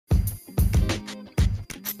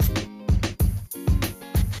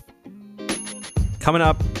Coming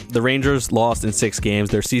up, the Rangers lost in 6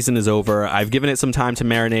 games. Their season is over. I've given it some time to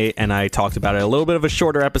marinate, and I talked about it. A little bit of a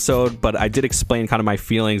shorter episode, but I did explain kind of my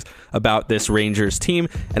feelings about this Rangers team.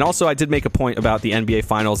 And also, I did make a point about the NBA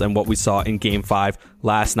Finals and what we saw in Game 5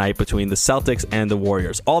 last night between the Celtics and the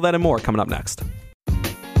Warriors. All that and more coming up next.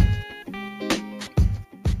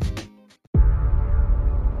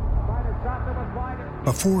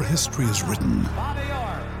 Before history is written,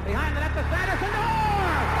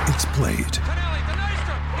 it's played.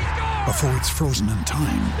 Before it's frozen in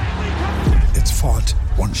time, it's fought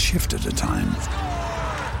one shift at a time.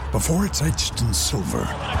 Before it's etched in silver,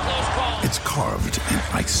 it's carved in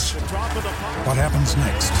ice. What happens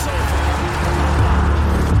next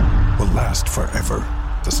will last forever.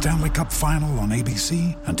 The Stanley Cup Final on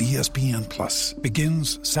ABC and ESPN Plus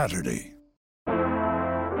begins Saturday.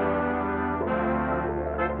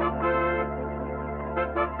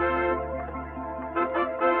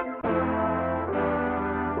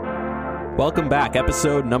 Welcome back,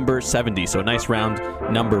 episode number 70, so a nice round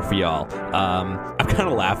number for y'all. I'm kind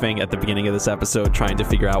of laughing at the beginning of this episode trying to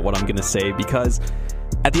figure out what I'm going to say because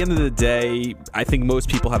at the end of the day, I think most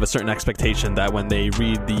people have a certain expectation that when they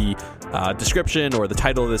read the description or the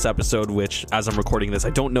title of this episode, which as I'm recording this, I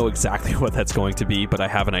don't know exactly what that's going to be, but I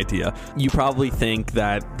have an idea. You probably think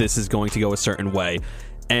that this is going to go a certain way.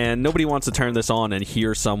 And nobody wants to turn this on and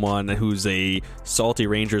hear someone who's a salty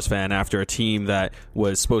Rangers fan after a team that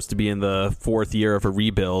was supposed to be in the 4th year of a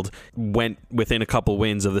rebuild went within a couple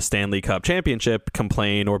wins of the Stanley Cup championship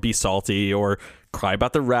complain or be salty or cry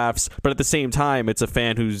about the refs. But at the same time, it's a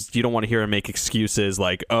fan you don't want to hear him make excuses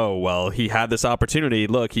like, oh, well, he had this opportunity.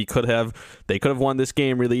 Look, they could have won this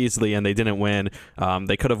game really easily and they didn't win.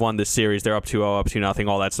 They could have won this series. They're up 2-0, up 2-0,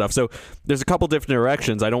 all that stuff. So there's a couple different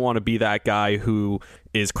directions. I don't want to be that guy who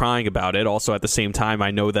is crying about it. Also, at the same time,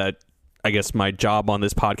 I know that I guess my job on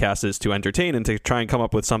this podcast is to entertain and to try and come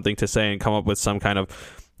up with something to say and come up with some kind of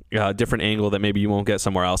different angle that maybe you won't get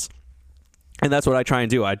somewhere else. And that's what I try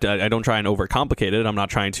and do. I don't try and overcomplicate it. I'm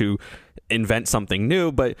not trying to invent something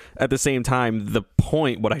new, but at the same time, the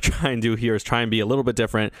point, what I try and do here is try and be a little bit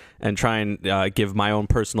different and try and give my own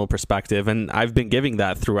personal perspective. And I've been giving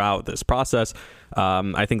that throughout this process.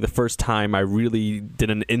 I think the first time I really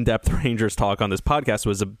did an in-depth Rangers talk on this podcast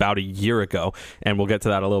was about a year ago. And we'll get to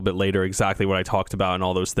that a little bit later, exactly what I talked about and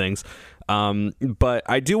all those things. But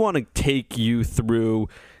I do want to take you through,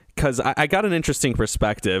 because I got an interesting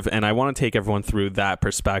perspective, and I want to take everyone through that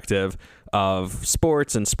perspective of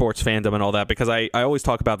sports and sports fandom and all that, because I always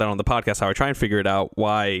talk about that on the podcast, how I try and figure it out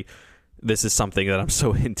why this is something that I'm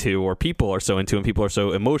so into, or people are so into, and people are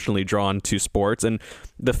so emotionally drawn to sports. And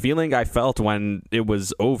the feeling I felt when it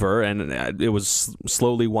was over and it was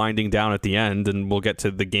slowly winding down at the end, and we'll get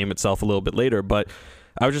to the game itself a little bit later, but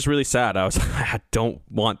I was just really sad. I don't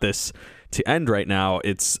want this to end right now.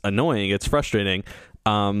 It's annoying. It's frustrating.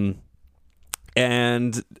 And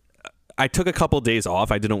I took a couple days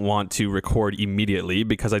off. I didn't want to record immediately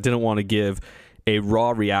because I didn't want to give a raw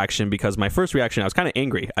reaction, because my first reaction, I was kind of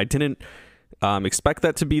angry. I didn't expect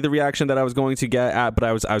that to be the reaction that I was going to get at, but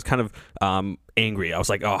I was kind of angry. I was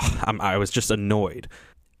like, I was just annoyed.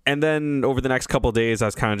 And then over the next couple of days, I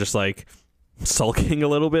was kind of just like sulking a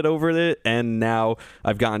little bit over it, and now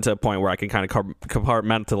I've gotten to a point where I can kind of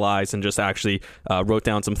compartmentalize and just actually wrote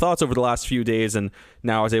down some thoughts over the last few days, and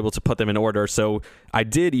now I was able to put them in order. So I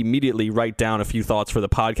did immediately write down a few thoughts for the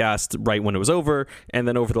podcast right when it was over, and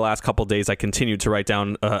then over the last couple of days I continued to write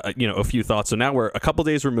down a few thoughts. So now we're a couple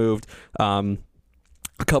days removed, a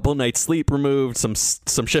couple nights sleep removed, some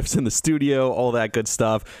shifts in the studio, all that good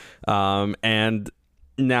stuff, and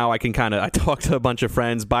now I can I talked to a bunch of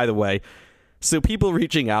friends. By the way, so people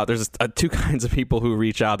reaching out, there's two kinds of people who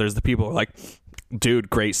reach out. There's the people who are like, dude,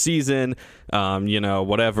 great season,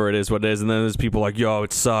 whatever it is, what it is. And then there's people like, yo,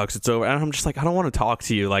 it sucks, it's over. And I'm just like, I don't want to talk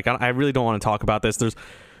to you. Like, I really don't want to talk about this.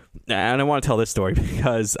 And I want to tell this story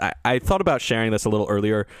because I thought about sharing this a little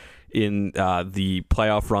earlier in the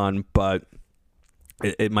playoff run, but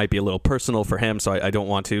it might be a little personal for him, so I don't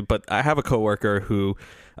want to. But I have a coworker who,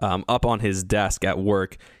 up on his desk at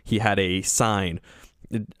work, he had a sign.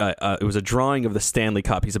 It was a drawing of the Stanley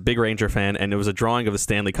Cup. He's a big Ranger fan, and it was a drawing of the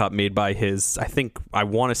Stanley Cup made by his, I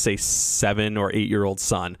want to say 7 or 8-year-old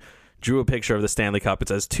son. Drew a picture of the Stanley Cup. It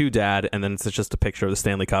says to dad, and then it's just a picture of the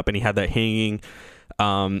Stanley Cup, and he had that hanging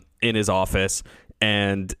in his office.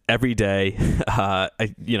 And every day, I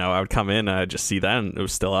would come in and I'd just see that, and it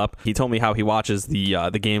was still up. He told me how he watches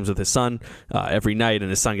the games with his son every night, and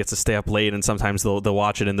his son gets to stay up late, and sometimes they'll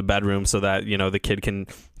watch it in the bedroom so that the kid can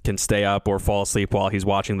stay up or fall asleep while he's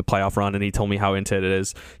watching the playoff run. And he told me how into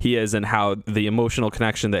he is, and how the emotional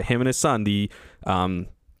connection that him and his son, the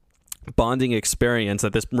bonding experience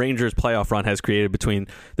that this Rangers playoff run has created between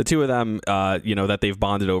the two of them, that they've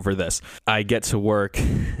bonded over this. I get to work,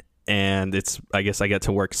 and I guess I get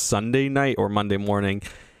to work Sunday night or Monday morning,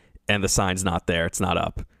 and the sign's not there. It's not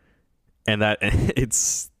up. And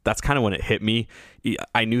that's kind of when it hit me.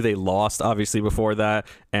 I knew they lost, obviously, before that,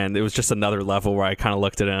 and it was just another level where I kind of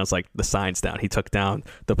looked at it and I was like, the sign's down. He took down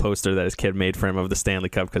the poster that his kid made for him of the Stanley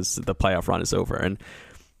Cup because the playoff run is over. And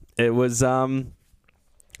it was...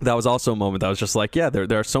 that was also a moment that was just like, yeah,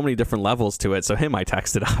 there are so many different levels to it. So him, I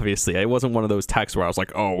texted, obviously. It wasn't one of those texts where I was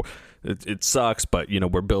like, oh, it sucks, but,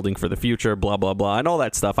 we're building for the future, blah, blah, blah, and all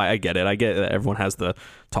that stuff. I get it. I get that everyone has the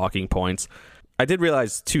talking points. I did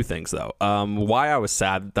realize two things, though. Why I was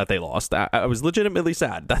sad that they lost. I was legitimately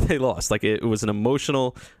sad that they lost. Like, it was an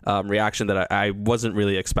emotional reaction that I wasn't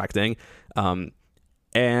really expecting.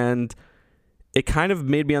 And... it kind of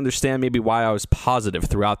made me understand maybe why I was positive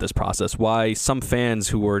throughout this process, why some fans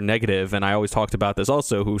who were negative, and I always talked about this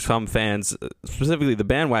also, some fans, specifically the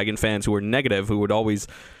bandwagon fans who were negative, who would always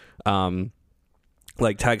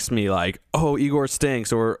text me like, oh, Igor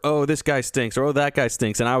stinks, or oh, this guy stinks, or oh, that guy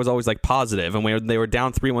stinks, and I was always like positive. And when they were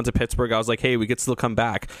down 3-1 to Pittsburgh, I was like, hey, we could still come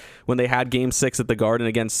back. When they had Game 6 at the Garden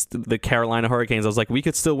against the Carolina Hurricanes, I was like, we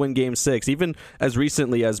could still win Game 6. Even as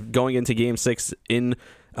recently as going into Game 6 in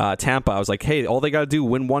Tampa, I was like, hey, all they got to do,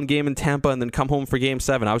 win one game in Tampa and then come home for Game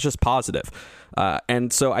 7. I was just positive.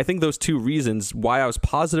 And so I think those two reasons why I was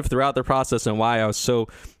positive throughout the process and why I was so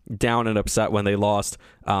down and upset when they lost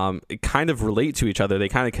kind of relate to each other. They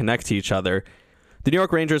kind of connect to each other. The New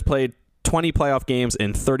York Rangers played 20 playoff games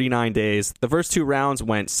in 39 days. The first two rounds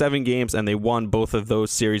went 7 games, and they won both of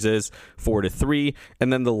those series 4-3.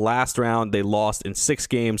 And then the last round, they lost in 6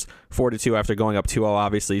 games, 4-2 after going up 2-0,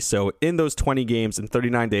 obviously. So in those 20 games in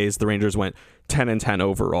 39 days, the Rangers went 10-10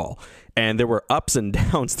 overall. And there were ups and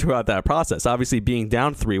downs throughout that process. Obviously, being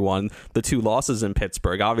down 3-1, the 2 losses in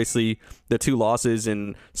Pittsburgh, obviously the 2 losses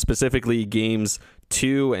in specifically games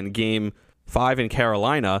 2 and game 5 in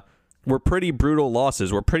Carolina were pretty brutal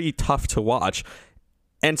losses, were pretty tough to watch.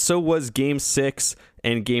 And so was Game 6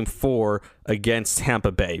 and Game 4 against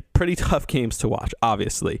Tampa Bay. Pretty tough games to watch,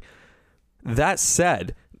 obviously. That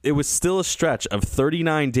said, it was still a stretch of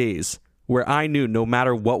 39 days where I knew no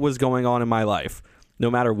matter what was going on in my life, no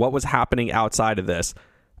matter what was happening outside of this,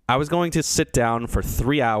 I was going to sit down for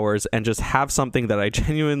 3 hours and just have something that I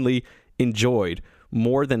genuinely enjoyed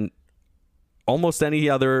more than almost any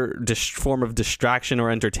other form of distraction or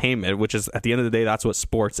entertainment, which is, at the end of the day, that's what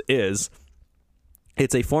sports is.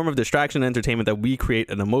 It's a form of distraction and entertainment that we create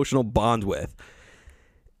an emotional bond with.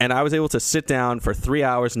 And I was able to sit down for 3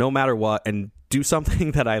 hours, no matter what, and do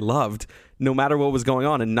something that I loved, no matter what was going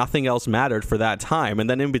on, and nothing else mattered for that time. And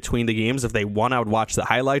then in between the games, if they won, I would watch the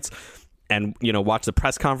highlights and, watch the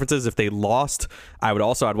press conferences. If they lost, I'd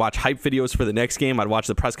watch hype videos for the next game. I'd watch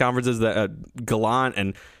the press conferences that Gallant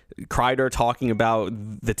and Kreider talking about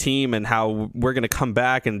the team and how we're going to come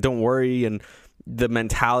back and don't worry and the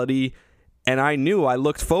mentality. And I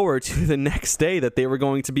looked forward to the next day that they were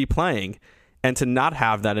going to be playing, and to not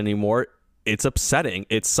have that anymore, it's upsetting.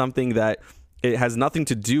 It's something that it has nothing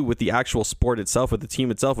to do with the actual sport itself, with the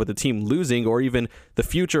team losing, or even the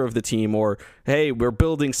future of the team, or, hey, we're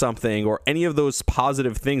building something, or any of those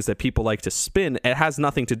positive things that people like to spin. It has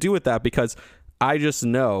nothing to do with that, because I just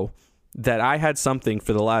know that I had something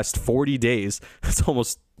for the last 40 days. It's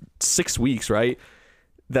almost 6 weeks, right?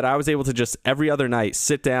 That I was able to just every other night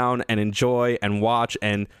sit down and enjoy and watch,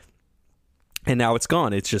 and now it's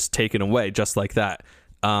gone. It's just taken away just like that.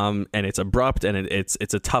 And it's abrupt, and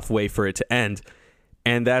it's a tough way for it to end.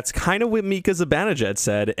 And that's kind of what Mika Zibanejad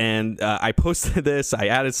said. And I posted this. I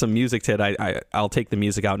added some music to it. I'll take the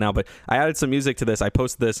music out now, but I added some music to this. I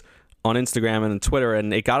posted this on Instagram and Twitter,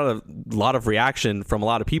 and it got a lot of reaction from a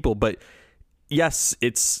lot of people. But yes,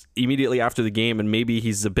 it's immediately after the game, and maybe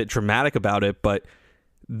he's a bit dramatic about it, but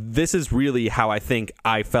this is really how I think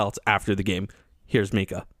I felt after the game. Here's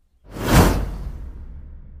Mika.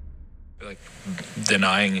 Like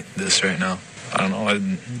denying this right now. I don't know. I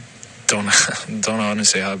don't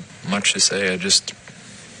honestly have much to say. I just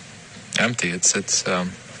empty. It's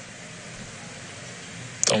don't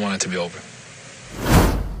want it to be over.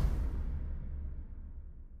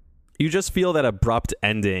 You just feel that abrupt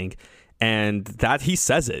ending, and that he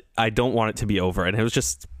says it. I don't want it to be over. And it was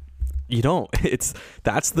just,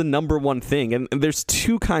 that's the number one thing. And there's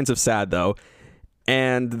 2 kinds of sad, though.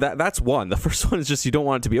 And that's one. The first one is just you don't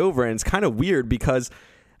want it to be over. And it's kind of weird because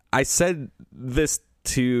I said this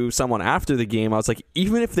to someone after the game. I was like,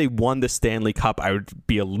 even if they won the Stanley Cup, I would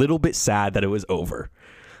be a little bit sad that it was over.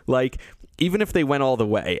 Like, even if they went all the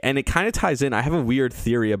way. And it kind of ties in. I have a weird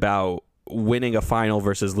theory about winning a final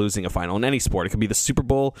versus losing a final in any sport. It could be the Super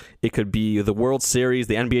Bowl, it could be the World Series,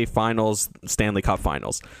 the NBA Finals, Stanley Cup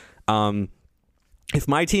Finals. If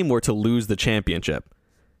my team were to lose the championship,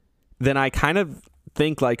 then I kind of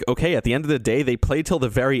think like, okay, at the end of the day, they played till the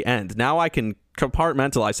very end. Now I can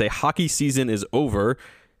compartmentalize, say hockey season is over.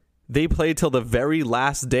 They played till the very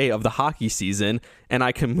last day of the hockey season, and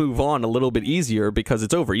I can move on a little bit easier because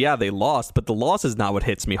it's over. Yeah, they lost, but the loss is not what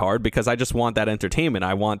hits me hard because I just want that entertainment.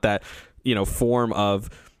 I want that, form of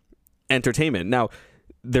entertainment. Now,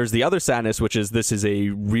 there's the other sadness, which is this is a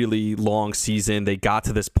really long season. They got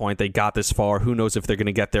to this point. They got this far. Who knows if they're going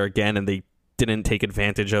to get there again, and they didn't take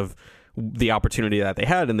advantage of the opportunity that they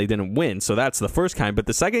had and they didn't win. So that's the first kind. But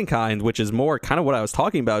the second kind, which is more kind of what I was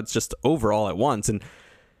talking about, it's just overall at once. And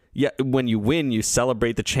yeah, when you win, you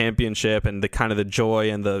celebrate the championship and the kind of the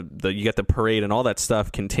joy and the you get the parade and all that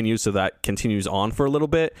stuff continues. So that continues on for a little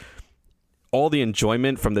bit. All the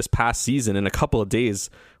enjoyment from this past season in a couple of days,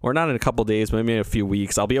 or not in a couple of days, maybe in a few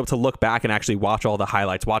weeks, I'll be able to look back and actually watch all the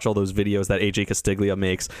highlights, watch all those videos that AJ Castiglia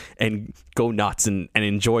makes and go nuts and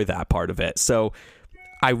enjoy that part of it. So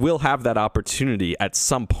I will have that opportunity at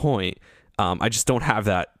some point. I just don't have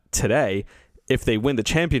that today. If they win the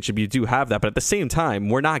championship, you do have that. But at the same time,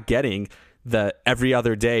 we're not getting the every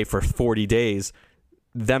other day for 40 days,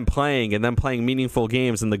 them playing and them playing meaningful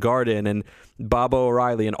games in the Garden and Bob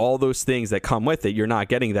O'Reilly and all those things that come with it. You're not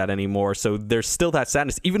getting that anymore. So there's still that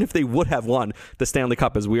sadness, even if they would have won the Stanley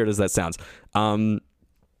Cup, as weird as that sounds.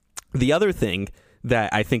 The other thing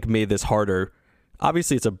that I think made this harder,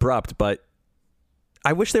 obviously it's abrupt, but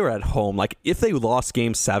I wish they were at home. Like, if they lost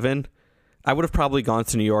Game 7, I would have probably gone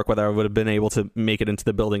to New York. Whether I would have been able to make it into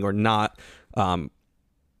the building or not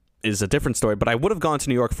is a different story. But I would have gone to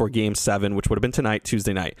New York for Game 7, which would have been tonight,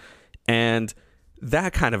 Tuesday night. And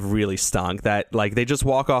that kind of really stung. That, like, they just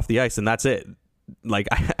walk off the ice and that's it. Like,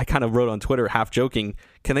 I kind of wrote on Twitter, half joking,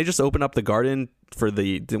 can they just open up the Garden for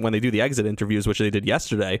when they do the exit interviews, which they did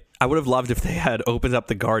yesterday? I would have loved if they had opened up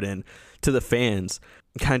the Garden to the fans,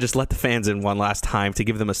 kind of just let the fans in one last time to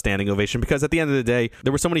give them a standing ovation, because at the end of the day,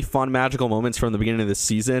 there were so many fun, magical moments from the beginning of the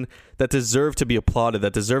season that deserve to be applauded,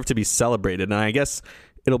 that deserve to be celebrated. And I guess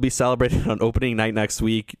it'll be celebrated on opening night next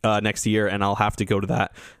year, and I'll have to go to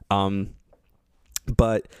that.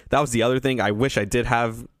 But that was the other thing. I wish I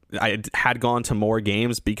had gone to more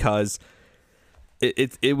games, because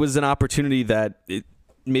it was an opportunity that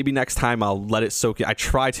maybe next time I'll let it soak in. I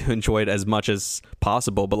try to enjoy it as much as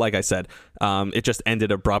possible, but like I said, it just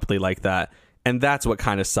ended abruptly like that. And that's what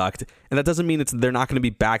kind of sucked. And that doesn't mean they're not going to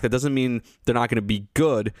be back. That doesn't mean they're not going to be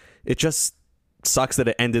good. It just sucks that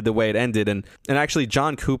it ended the way it ended. And actually,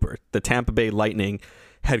 John Cooper, the Tampa Bay Lightning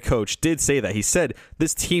head coach, did say that. He said,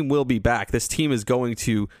 this team will be back. This team is going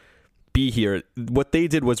to be here. What they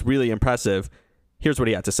did was really impressive. Here's what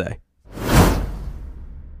he had to say.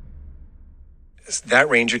 That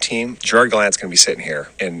Ranger team, Gerard Gallant's going to be sitting here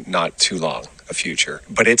in not too long, a future.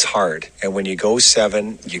 But it's hard. And when you go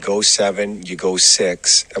 7, you go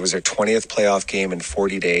 6. That was their 20th playoff game in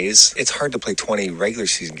 40 days. It's hard to play 20 regular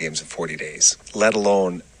season games in 40 days, let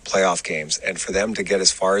alone playoff games. And for them to get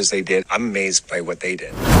as far as they did, I'm amazed by what they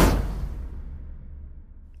did.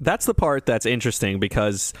 That's the part that's interesting,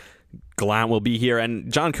 because Gallant will be here,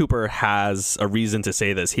 and John Cooper has a reason to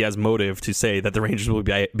say this. He has motive to say that the Rangers will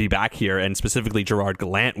be back here, and specifically Gerard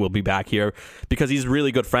Gallant will be back here, because he's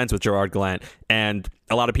really good friends with Gerard Gallant, and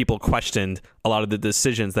a lot of people questioned a lot of the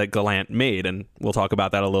decisions that Gallant made, and we'll talk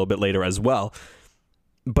about that a little bit later as well.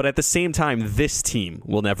 But at the same time, this team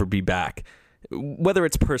will never be back, whether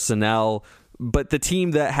it's personnel, but the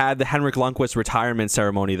team that had the Henrik Lundqvist retirement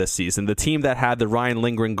ceremony this season, the team that had the Ryan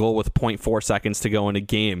Lindgren goal with 0.4 seconds to go in a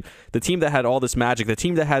game, the team that had all this magic, the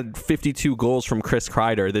team that had 52 goals from Chris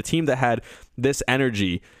Kreider, the team that had this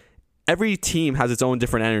energy. Every team has its own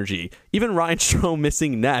different energy. Even Ryan Strome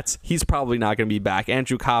missing nets, he's probably not going to be back.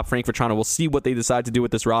 Andrew Copp, Frank Vetrano, we'll see what they decide to do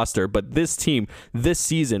with this roster, but this team, this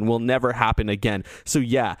season, will never happen again. So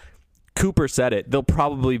yeah, Cooper said it. They'll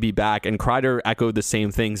probably be back, and Kreider echoed the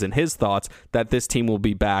same things in his thoughts, that this team will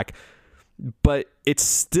be back. But it's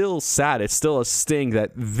still sad. It's still a sting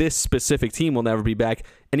that this specific team will never be back.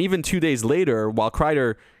 And even 2 days later, while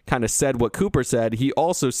Kreider kind of said what Cooper said, he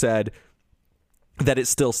also said that it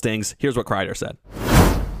still stings. Here's what Kreider said.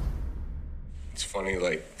 It's funny,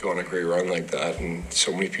 like, going a great run like that, and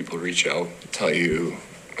so many people reach out, tell you,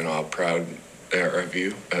 how proud they are of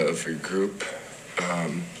you, of your group.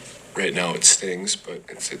 Right now it stings, but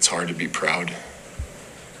it's hard to be proud,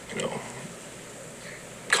 a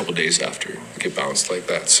couple days after you get bounced like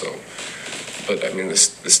that. So, but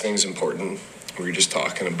this thing's important. We were just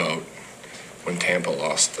talking about when Tampa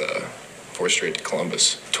lost the 4 straight to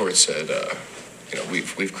Columbus. Torts said,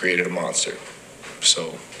 we've created a monster.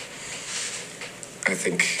 So I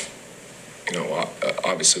think,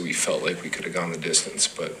 obviously we felt like we could have gone the distance,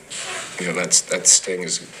 but, that sting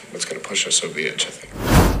is what's going to push us over the edge, I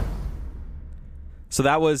think. So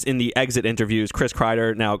that was in the exit interviews, Chris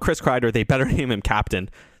Kreider. Now, Chris Kreider, they better name him captain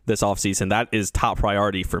this offseason. That is top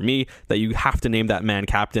priority for me, that you have to name that man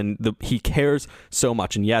captain. He cares so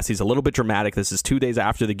much. And yes, he's a little bit dramatic. This is 2 days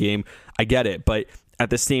after the game. I get it. But at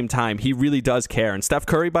the same time, he really does care. And Steph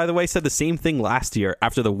Curry, by the way, said the same thing last year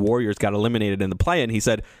after the Warriors got eliminated in the play-in. He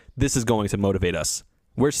said, this is going to motivate us.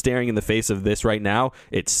 We're staring in the face of this right now.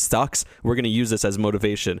 It sucks. We're going to use this as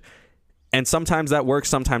motivation. And sometimes that works,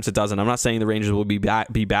 sometimes it doesn't. I'm not saying the Rangers will be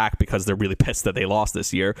back because they're really pissed that they lost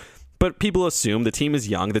this year. But people assume the team is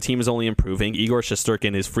young. The team is only improving. Igor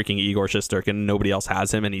Shesterkin is freaking Igor Shesterkin. Nobody else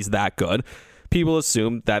has him, and he's that good. People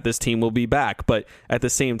assume that this team will be back. But at the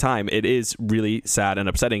same time, it is really sad and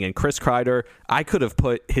upsetting. And Chris Kreider, I could have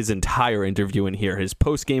put his entire interview in here. His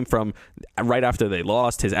post-game from right after they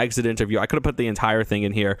lost, his exit interview. I could have put the entire thing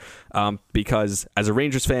in here because as a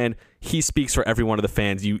Rangers fan, he speaks for every one of the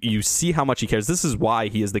fans. You see how much he cares. This is why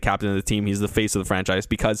he is the captain of the team. He's the face of the franchise,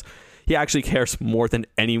 because he actually cares more than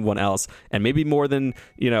anyone else, and maybe more than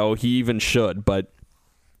he even should. But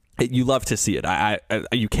you love to see it.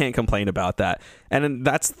 You can't complain about that. And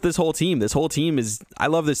that's this whole team. This whole team is. I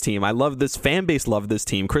love this team. I love this fan base. Love this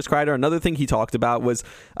team. Chris Kreider. Another thing he talked about was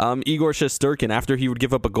Igor Shesterkin. After he would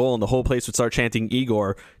give up a goal, and the whole place would start chanting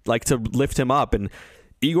Igor, like to lift him up. And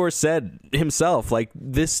Igor said himself, like,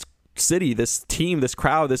 this city, this team, this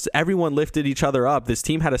crowd, everyone lifted each other up. This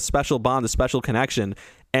team had a special bond, a special connection,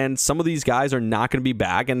 and some of these guys are not going to be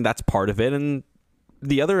back, and that's part of it. And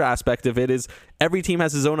the other aspect of it is every team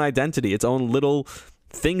has its own identity, its own little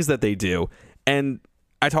things that they do. And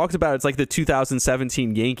I talked about it's like the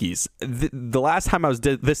 2017 Yankees. The last time I was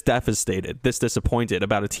this devastated, this disappointed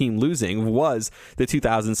about a team losing was the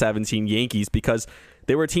 2017 Yankees, because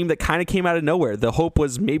they were a team that kind of came out of nowhere. The hope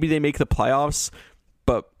was maybe they make the playoffs,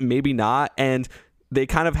 but maybe not. And they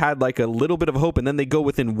kind of had like a little bit of hope, and then they go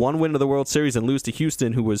within one win of the World Series and lose to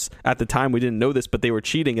Houston, who was, at the time, we didn't know this, but they were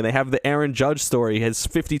cheating. And they have the Aaron Judge story, his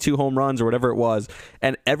 52 home runs or whatever it was.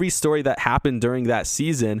 And every story that happened during that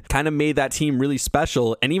season kind of made that team really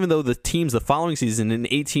special. And even though the teams the following season, in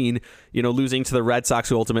 18, losing to the Red Sox,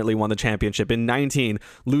 who ultimately won the championship, in 19,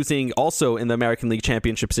 losing also in the American League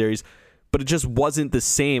Championship Series, but it just wasn't the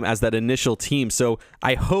same as that initial team. So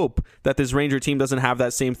I hope that this Ranger team doesn't have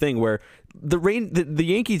that same thing where the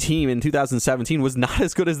Yankee team in 2017 was not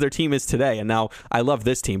as good as their team is today. And now I love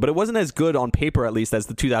this team, but it wasn't as good on paper, at least, as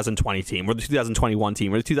the 2020 team or the 2021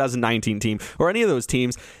 team or the 2019 team or any of those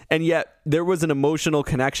teams. And yet there was an emotional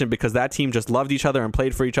connection because that team just loved each other and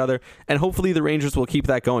played for each other. And hopefully the Rangers will keep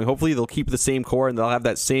that going. Hopefully they'll keep the same core and they'll have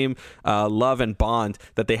that same love and bond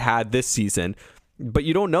that they had this season. But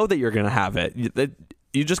you don't know that you're going to have it.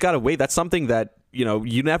 You just got to wait. That's something that,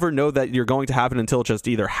 you never know that you're going to happen until it just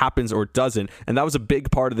either happens or doesn't. And that was a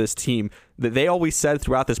big part of this team, that they always said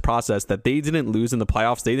throughout this process that they didn't lose in the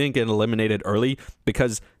playoffs. They didn't get eliminated early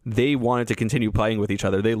because they wanted to continue playing with each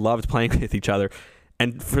other. They loved playing with each other.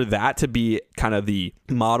 And for that to be kind of the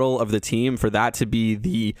model of the team, for that to be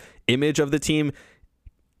the image of the team,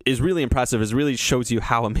 is really impressive. It really shows you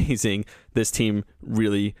how amazing this team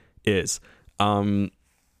really is.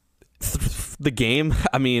 The game,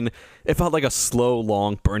 I mean, it felt like a slow,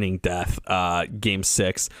 long, burning death. Game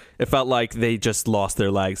 6, it felt like they just lost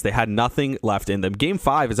their legs. They had nothing left in them. Game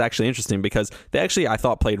 5 is actually interesting because they actually, I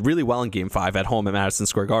thought, played really well in Game 5 at home at Madison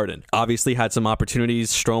Square Garden. Obviously had some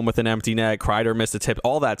opportunities, Strome with an empty net, Kreider missed a tip,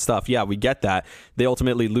 all that stuff. Yeah, we get that. They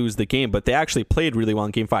ultimately lose the game, but they actually played really well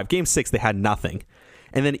in Game 5. Game 6, they had nothing.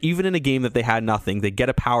 And then even in a game that they had nothing, they get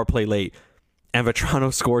a power play late, and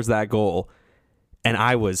Vetrano scores that goal. And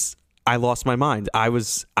I lost my mind. I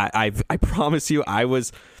promise you, I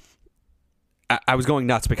was going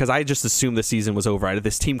nuts because I just assumed the season was over.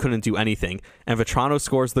 This team couldn't do anything. And Vetrano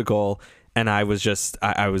scores the goal, and I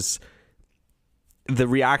was the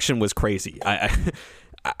reaction was crazy.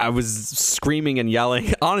 I was screaming and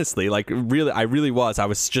yelling, honestly, like really, I really was. I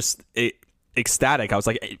was just ecstatic. I was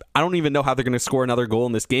like, I don't even know how they're going to score another goal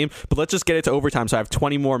in this game, but let's just get it to overtime so I have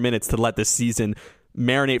 20 more minutes to let this season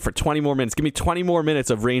marinate for 20 more minutes. Give me 20 more minutes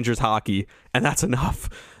of Rangers hockey, and that's enough.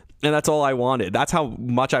 And that's all I wanted. That's how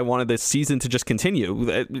much I wanted this season to just continue.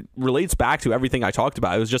 It relates back to everything I talked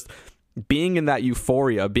about. It was just being in that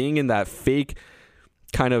euphoria, being in that fake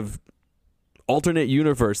kind of alternate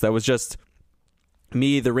universe that was just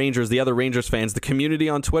me, the Rangers, the other Rangers fans, the community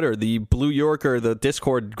on Twitter, the Blue Yorker, the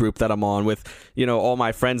Discord group that I'm on with, all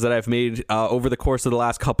my friends that I've made over the course of the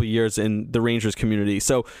last couple of years in the Rangers community.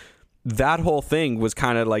 So that whole thing was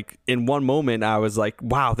kind of like, in one moment, I was like,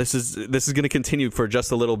 wow, this is going to continue for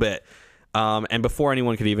just a little bit. And before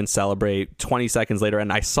anyone could even celebrate, 20 seconds later,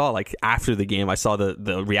 and I saw, like, after the game, I saw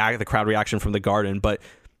the crowd reaction from the Garden, but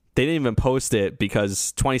they didn't even post it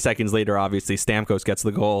because 20 seconds later, obviously, Stamkos gets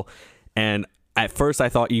the goal. And at first, I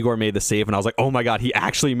thought Igor made the save, and I was like, oh my God, he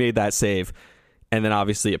actually made that save. And then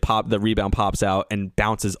obviously the rebound pops out and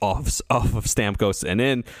bounces off of Stamkos and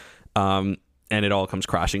in, and it all comes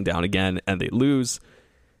crashing down again, and they lose.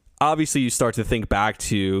 Obviously, you start to think back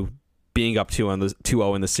to being up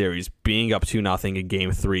 2-0 in the series, being up 2-0 in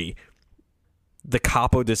Game 3. The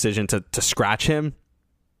Capo decision to scratch him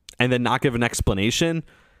and then not give an explanation.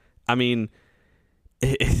 I mean,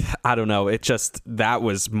 I don't know. That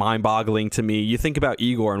was mind-boggling to me. You think about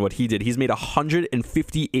Igor and what he did. He's made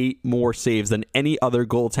 158 more saves than any other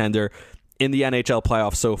goaltender in the NHL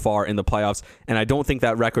playoffs so far in the playoffs, and I don't think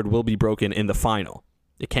that record will be broken in the final.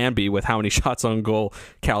 It can be with how many shots on goal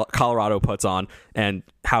Colorado puts on and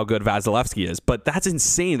how good Vasilevsky is. But that's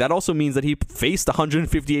insane. That also means that he faced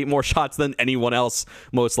 158 more shots than anyone else,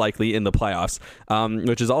 most likely, in the playoffs,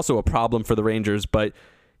 which is also a problem for the Rangers. But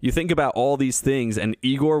you think about all these things, and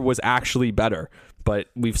Igor was actually better. But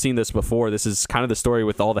we've seen this before. This is kind of the story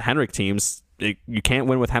with all the Henrik teams. You can't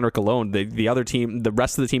win with Henrik alone. The other team, the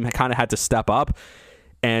rest of the team kind of had to step up.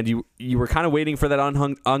 And you were kind of waiting for that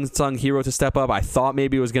unsung hero to step up. I thought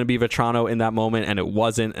maybe it was going to be Vetrano in that moment, and it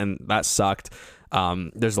wasn't, and that sucked.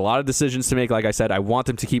 There's a lot of decisions to make. Like I said, I want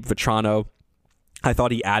them to keep Vetrano. I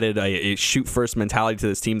thought he added a shoot-first mentality to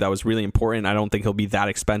this team that was really important. I don't think he'll be that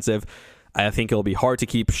expensive. I think it'll be hard to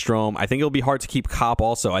keep Strome. I think it'll be hard to keep Kopp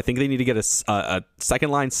also. I think they need to get a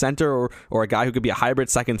second-line center or a guy who could be a hybrid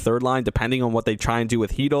second, third line, depending on what they try and do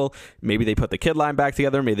with Hedl. Maybe they put the kid line back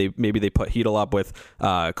together. Maybe they put Hedl up with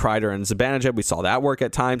Kreider and Zibanejad. We saw that work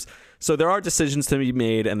at times. So there are decisions to be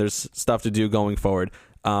made, and there's stuff to do going forward.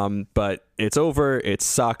 But it's over. It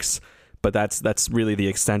sucks. But that's really the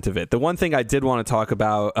extent of it. The one thing I did want to talk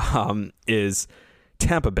about is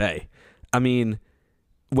Tampa Bay. I mean,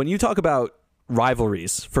 when you talk about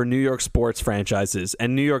rivalries for New York sports franchises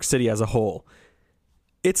and New York City as a whole,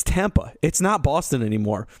 it's Tampa. It's not Boston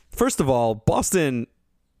anymore. First of all, Boston,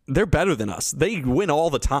 they're better than us. They win all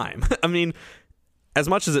the time. I mean, as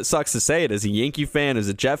much as it sucks to say it, as a Yankee fan, as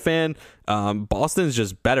a Jet fan, Boston's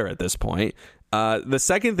just better at this point. The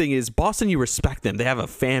second thing is Boston, you respect them. They have a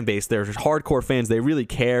fan base. They're hardcore fans. They really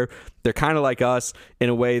care. They're kind of like us in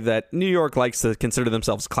a way that New York likes to consider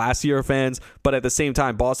themselves classier fans. But at the same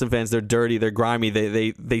time, Boston fans, they're dirty. They're grimy.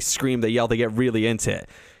 They scream. They yell. They get really into it.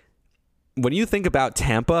 When you think about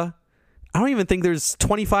Tampa, I don't even think there's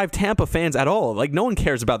 25 Tampa fans at all. Like, no one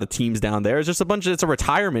cares about the teams down there. It's just it's a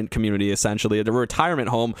retirement community, essentially. A retirement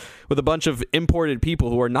home with a bunch of imported people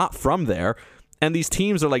who are not from there. And these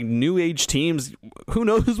teams are like new age teams. Who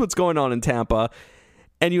knows what's going on in Tampa?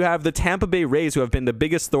 And you have the Tampa Bay Rays, who have been the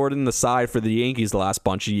biggest thorn in the side for the Yankees the last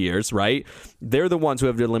bunch of years, right? They're the ones who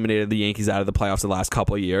have eliminated the Yankees out of the playoffs the last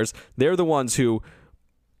couple of years. They're the ones who,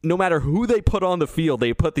 no matter who they put on the field,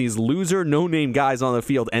 they put these loser, no-name guys on the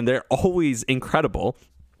field, and they're always incredible.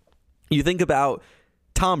 You think about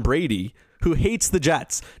Tom Brady, who hates the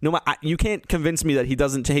Jets. You can't convince me that he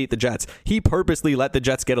doesn't hate the Jets. He purposely let the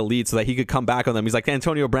Jets get a lead so that he could come back on them. He's like,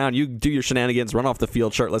 Antonio Brown, you do your shenanigans, run off the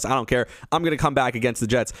field shirtless. I don't care. I'm going to come back against the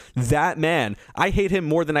Jets. That man, I hate him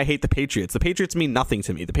more than I hate the Patriots. The Patriots mean nothing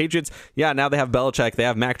to me. The Patriots, yeah, now they have Belichick, they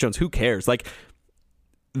have Mac Jones. Who cares? Like,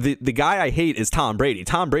 the guy I hate is Tom Brady.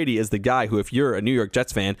 Tom Brady is the guy who, if you're a New York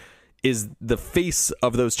Jets fan, is the face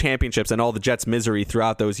of those championships and all the Jets' misery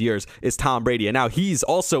throughout those years is Tom Brady. And now he's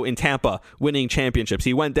also in Tampa winning championships.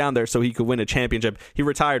 He went down there so he could win a championship. He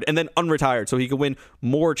retired and then unretired so he could win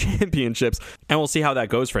more championships. And we'll see how that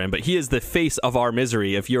goes for him. But he is the face of our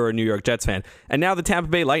misery if you're a New York Jets fan. And now the Tampa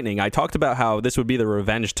Bay Lightning. I talked about how this would be the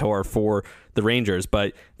revenge tour for the Rangers,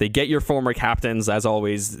 but they get your former captains, as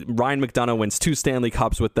always. Ryan McDonough wins 2 Stanley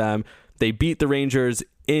Cups with them. They beat the Rangers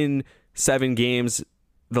in 7 games.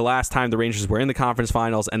 The last time the Rangers were in the conference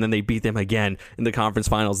finals, and then they beat them again in the conference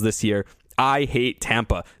finals this year. I hate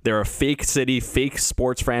Tampa. They're a fake city, fake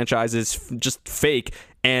sports franchises, just fake,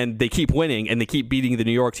 and they keep winning, and they keep beating the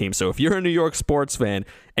New York team. So if you're a New York sports fan,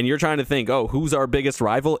 and you're trying to think, oh, who's our biggest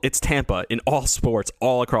rival? It's Tampa in all sports,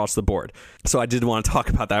 all across the board. So I did want to talk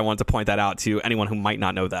about that. I wanted to point that out to anyone who might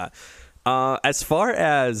not know that. As far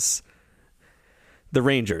as The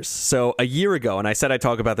Rangers. So a year ago, and I said I'd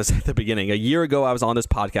talk about this at the beginning, a year ago I was on this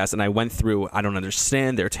podcast and I went through, I don't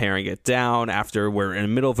understand, they're tearing it down after we're in the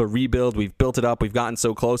middle of a rebuild, we've built it up, we've gotten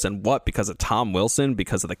so close, and what? Because of Tom Wilson,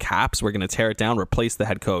 because of the Caps, we're going to tear it down, replace the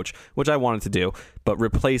head coach, which I wanted to do, but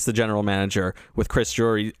replace the general manager with Chris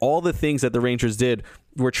Drury. All the things that the Rangers did,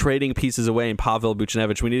 we're trading pieces away in Pavel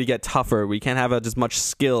Buchnevich. We need to get tougher. We can't have as much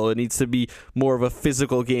skill. It needs to be more of a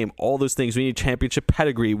physical game. All those things. We need championship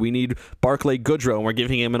pedigree. We need Barclay Goodrow, and we're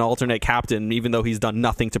giving him an alternate captain, even though he's done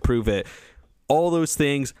nothing to prove it. All those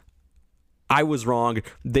things, I was wrong.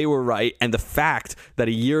 They were right. And the fact that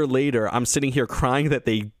a year later, I'm sitting here crying that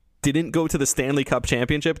they didn't go to the Stanley Cup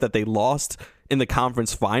championship, that they lost in the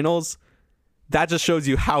conference finals, that just shows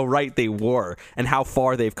you how right they were and how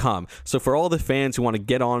far they've come. So for all the fans who want to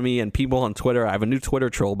get on me and people on Twitter, I have a new Twitter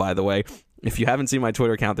troll, by the way. If you haven't seen my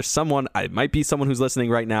Twitter account, there's someone, it might be someone who's listening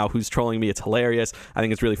right now who's trolling me. It's hilarious. I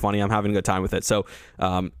think it's really funny. I'm having a good time with it. So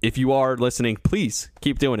if you are listening, please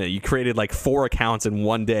keep doing it. You created like 4 accounts in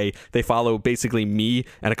one day. They follow basically me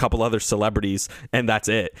and a couple other celebrities, and that's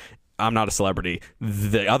it. I'm not a celebrity.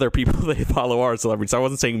 The other people they follow are celebrities. So I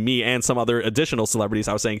wasn't saying me and some other additional celebrities.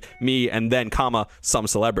 I was saying me and then comma some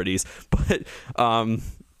celebrities. But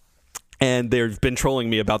and they've been trolling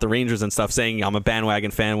me about the Rangers and stuff, saying I'm a bandwagon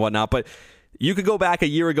fan and whatnot. But you could go back a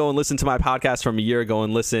year ago and listen to my podcast from a year ago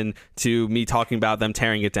and listen to me talking about them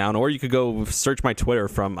tearing it down. Or you could go search my Twitter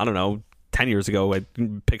from, I don't know, 10 years ago,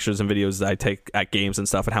 pictures and videos that I take at games and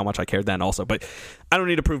stuff and how much I cared then also. But I don't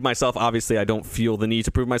need to prove myself. Obviously, I don't feel the need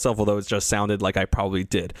to prove myself, although it just sounded like I probably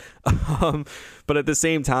did. But at the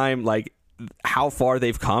same time, like how far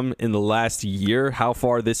they've come in the last year, how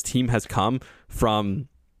far this team has come from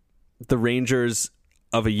the Rangers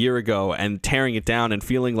of a year ago and tearing it down and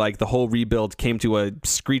feeling like the whole rebuild came to a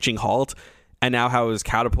screeching halt. And now how it was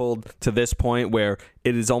catapulted to this point where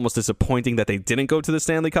it is almost disappointing that they didn't go to the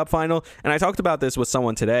Stanley Cup final. And I talked about this with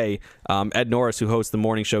someone today. Ed Norris, who hosts the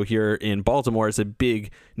morning show here in Baltimore, is a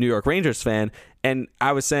big New York Rangers fan. And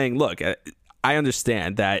I was saying, look, I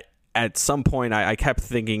understand that at some point I kept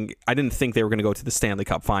thinking, I didn't think they were going to go to the Stanley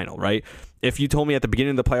Cup final, right? If you told me at the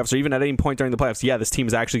beginning of the playoffs or even at any point during the playoffs, yeah, this team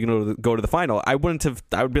is actually going to go to the final, I would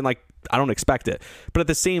have been like, I don't expect it. But at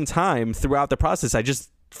the same time, throughout the process, I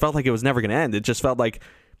just felt like it was never going to end. It just felt like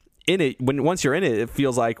in it, once you're in it, it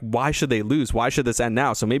feels like, why should they lose? Why should this end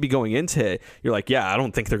now? So maybe going into it, you're like, yeah, I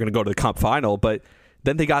don't think they're going to go to the Cup final. But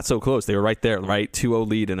then they got so close. They were right there, right? 2-0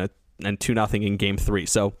 lead and 2-0 in Game 3.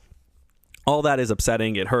 So all that is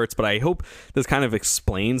upsetting. It hurts. But I hope this kind of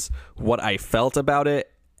explains what I felt about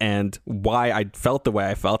it and why I felt the way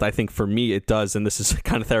I felt. I think for me it does, and this is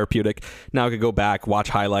kind of therapeutic. Now I could go back, watch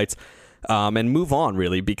highlights, and move on,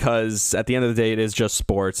 really, because at the end of the day, it is just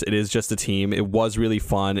sports. It is just a team. It was really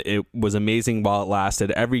fun. It was amazing while it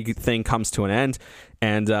lasted. Everything comes to an end,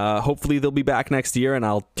 and hopefully they'll be back next year, and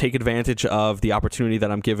I'll take advantage of the opportunity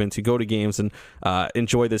that I'm given to go to games and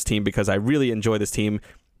enjoy this team, because I really enjoy this team.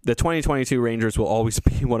 The 2022 Rangers will always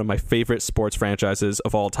be one of my favorite sports franchises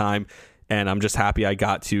of all time, and I'm just happy I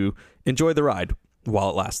got to enjoy the ride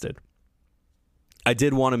while it lasted. I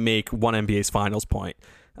did want to make one NBA's Finals point.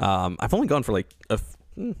 I've only gone for like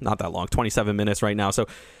not that long, 27 minutes right now. So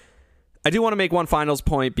I do want to make one finals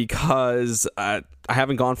point because I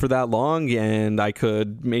haven't gone for that long, and I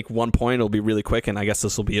could make one point. It'll be really quick, and I guess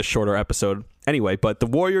this will be a shorter episode anyway. But the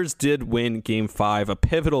Warriors did win Game 5, a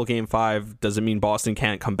pivotal Game 5. Does it mean Boston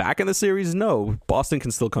can't come back in the series? No, Boston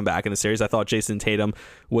can still come back in the series. I thought Jason Tatum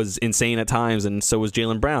was insane at times, and so was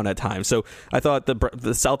Jaylen Brown at times. So I thought the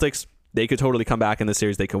Celtics, they could totally come back in the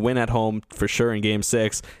series. They could win at home for sure in Game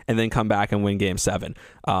 6 and then come back and win Game 7.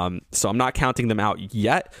 So I'm not counting them out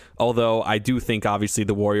yet, although I do think obviously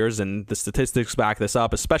the Warriors, and the statistics back this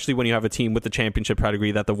up, especially when you have a team with the championship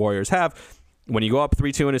pedigree that the Warriors have, when you go up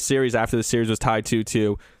 3-2 in a series after the series was tied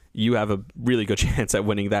 2-2, you have a really good chance at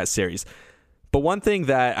winning that series. But one thing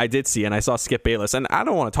that I did see, and I saw Skip Bayless, and I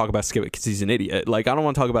don't want to talk about Skip because he's an idiot. Like, I don't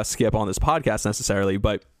want to talk about Skip on this podcast necessarily,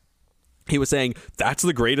 but he was saying that's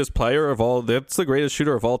the greatest player of all. That's the greatest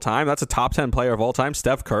shooter of all time. That's a top 10 player of all time.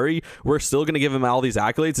 Steph Curry. We're still going to give him all these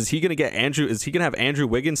accolades. Is he going to get Andrew? Is he going to have Andrew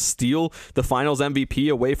Wiggins steal the Finals MVP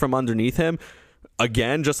away from underneath him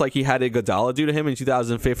again, just like he had Iguodala do to him in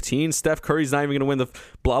 2015? Steph Curry's not even going to win the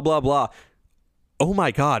blah blah blah. Oh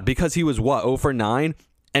my God! Because he was what, 0 for 9,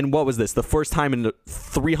 and what was this? The first time in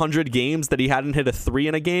 300 games that he hadn't hit a 3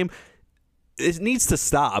 in a game. It needs to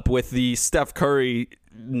stop with the Steph Curry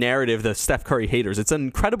narrative, the Steph Curry haters. It's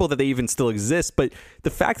incredible that they even still exist, but the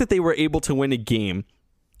fact that they were able to win a game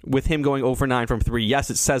with him going 0 for 9 from 3,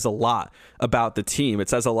 yes, it says a lot about the team. It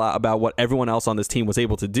says a lot about what everyone else on this team was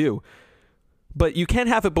able to do. But you can't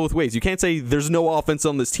have it both ways. You can't say there's no offense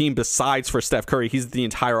on this team besides for Steph Curry. He's the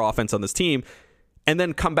entire offense on this team. And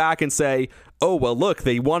then come back and say, oh, well, look,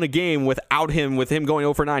 they won a game without him, with him going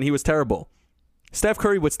 0 for 9. He was terrible. Steph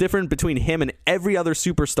Curry, what's different between him and every other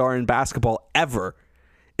superstar in basketball ever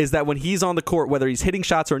is that when he's on the court, whether he's hitting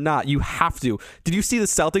shots or not, you have to. Did you see the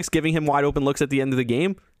Celtics giving him wide open looks at the end of the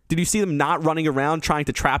game? Did you see them not running around trying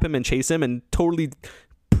to trap him and chase him and totally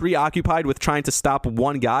preoccupied with trying to stop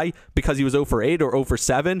one guy because he was 0 for 8 or 0 for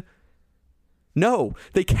 7? No,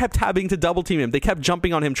 they kept having to double team him. They kept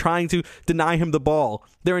jumping on him, trying to deny him the ball.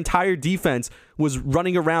 Their entire defense was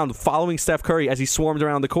running around, following Steph Curry as he swarmed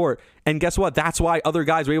around the court. And guess what? That's why other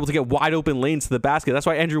guys were able to get wide open lanes to the basket. That's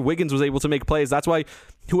why Andrew Wiggins was able to make plays. That's why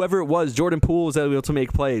whoever it was, Jordan Poole was able to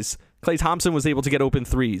make plays. Klay Thompson was able to get open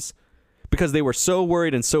threes. Because they were so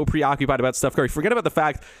worried and so preoccupied about Steph Curry. Forget about the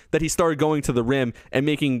fact that he started going to the rim and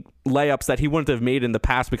making layups that he wouldn't have made in the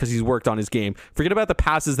past because he's worked on his game. Forget about the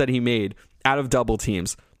passes that he made out of double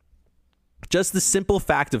teams. Just the simple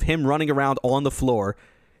fact of him running around on the floor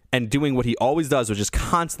and doing what he always does, which is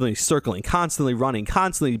constantly circling, constantly running,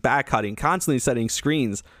 constantly back cutting, constantly setting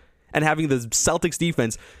screens, and having the Celtics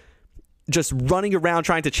defense just running around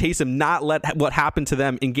trying to chase him, not let what happened to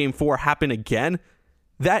them in Game 4 happen again.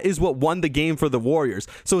 That is what won the game for the Warriors.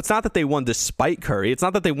 So it's not that they won despite Curry. It's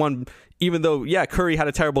not that they won even though, yeah, Curry had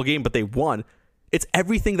a terrible game, but they won. It's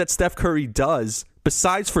everything that Steph Curry does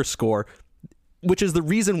besides for score, which is the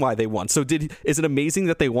reason why they won. So is it amazing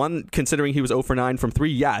that they won considering he was 0 for 9 from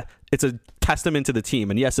 3? Yeah, it's a testament to the team.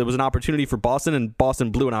 And yes, it was an opportunity for Boston, and Boston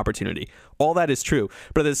blew an opportunity. All that is true.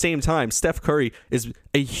 But at the same time, Steph Curry is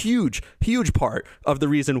a huge, huge part of the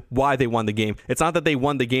reason why they won the game. It's not that they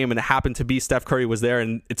won the game and it happened to be Steph Curry was there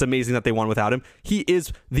and it's amazing that they won without him. He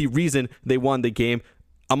is the reason they won the game,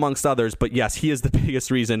 amongst others, but yes, he is the biggest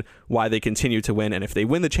reason why they continue to win. And if they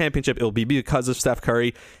win the championship, it'll be because of Steph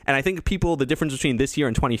Curry. And I think the difference between this year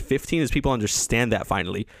and 2015 is people understand that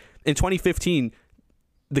finally. In 2015,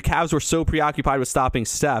 the Cavs were so preoccupied with stopping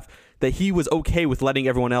Steph that he was okay with letting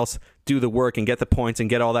everyone else do the work and get the points and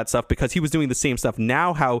get all that stuff because he was doing the same stuff.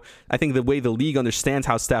 Now, how I think the way the league understands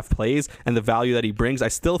how Steph plays and the value that he brings, I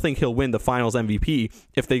still think he'll win the finals MVP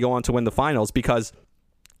if they go on to win the finals because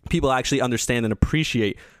people actually understand and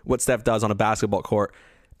appreciate what Steph does on a basketball court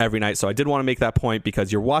every night. So I did want to make that point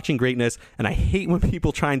because you're watching greatness, and I hate when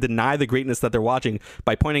people try and deny the greatness that they're watching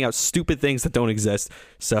by pointing out stupid things that don't exist.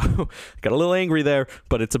 So got a little angry there,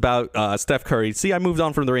 but it's about Steph Curry. See, I moved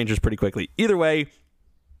on from the Rangers pretty quickly. Either way,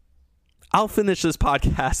 I'll finish this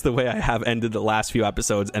podcast the way I have ended the last few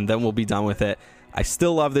episodes, and then we'll be done with it. I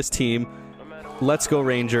still love this team. Let's go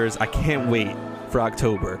Rangers. I can't wait for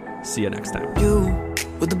October. See you next time. You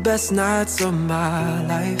were the best nights of my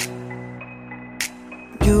life.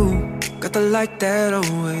 You got the light that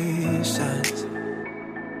always shines.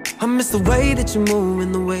 I miss the way that you move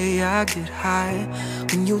and the way I get high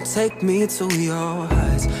when you take me to your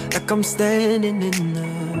heights, like I'm standing in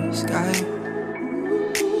the sky.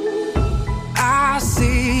 I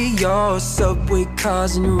see your subway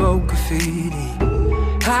cars and your road graffiti.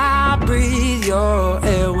 I breathe your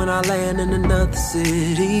air when I land in another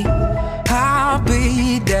city. I'll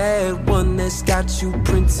be that one that's got you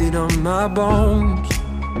printed on my bones.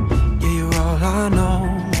 Yeah, you're all I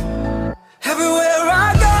know. Everywhere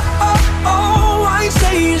I go, I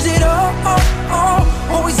changed it up.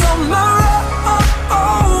 Always on my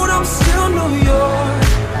road, I'm still New York.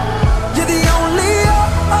 You're the only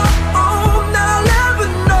that I'll ever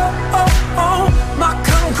know. My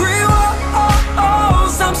concrete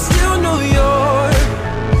walls, I'm still New York.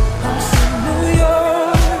 I'm still New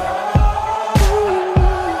York.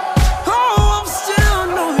 Oh, I'm still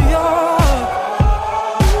New York.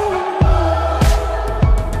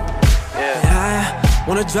 Yeah. I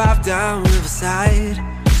wanna drive down Riverside,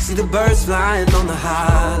 see the birds flying on the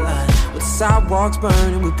High Line. With the sidewalks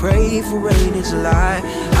burning, we pray for rain in July.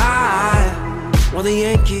 I want the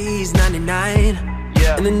Yankees 99,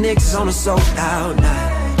 and the Knicks on a sold out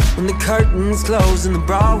night. When the curtains close and the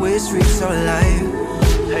Broadway streets are alive.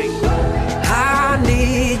 I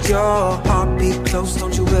need your heartbeat close,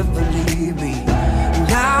 don't you ever leave me.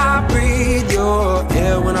 And I breathe your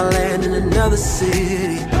air when I land in another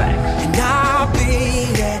city. And I'll be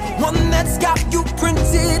that one that's got you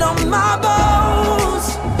printed on my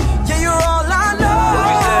bones. Yeah, you're all I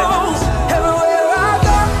know. Everywhere I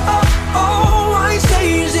go, I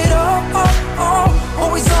changed it up.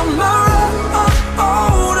 Always on my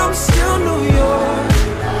road, I'm still New York.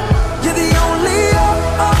 You're the only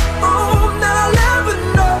that I'll ever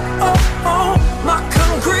know. My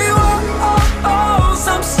concrete walls,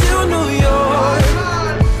 I'm still New York.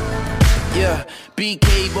 Yeah,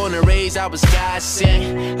 BK born and raised, I was sky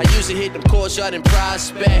mindset. I used to hit them courts out in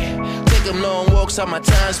Prospect. Take them long walks on my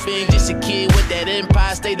time spent. Just a kid with that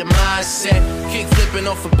Empire State of mindset. Kick flipping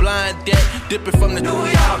off a blind deck. Dipping from the New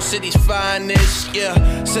York City's finest. Yeah,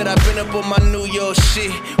 said I've been up on my New York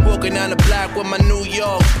shit. Walking down the block with my New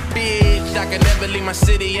York bitch. I can never leave my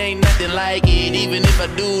city, ain't nothing like it. Even if I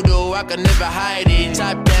do though, I can never hide it.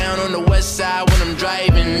 Top down on the west side when I'm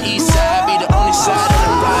driving. East side be the only side that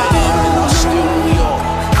I'm riding. And I'm still New York.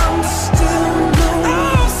 I'm still New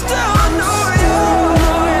York. I'm still New York.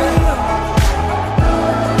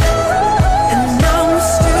 And I'm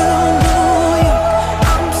still New York.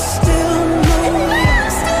 I'm still New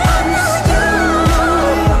York. I'm still New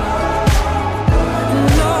York.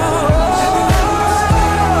 No.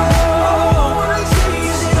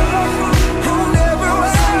 Whenever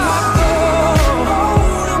I go,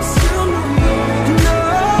 I'm still New York.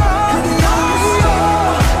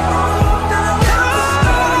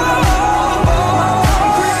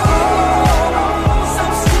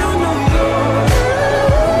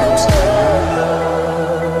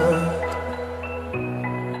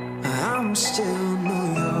 No. I'm still New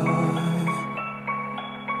York.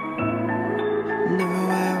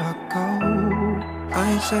 Everywhere I go,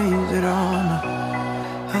 I ain't changed it all. No.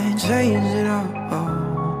 I ain't changed it all.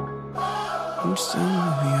 I'm still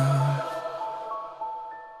New York.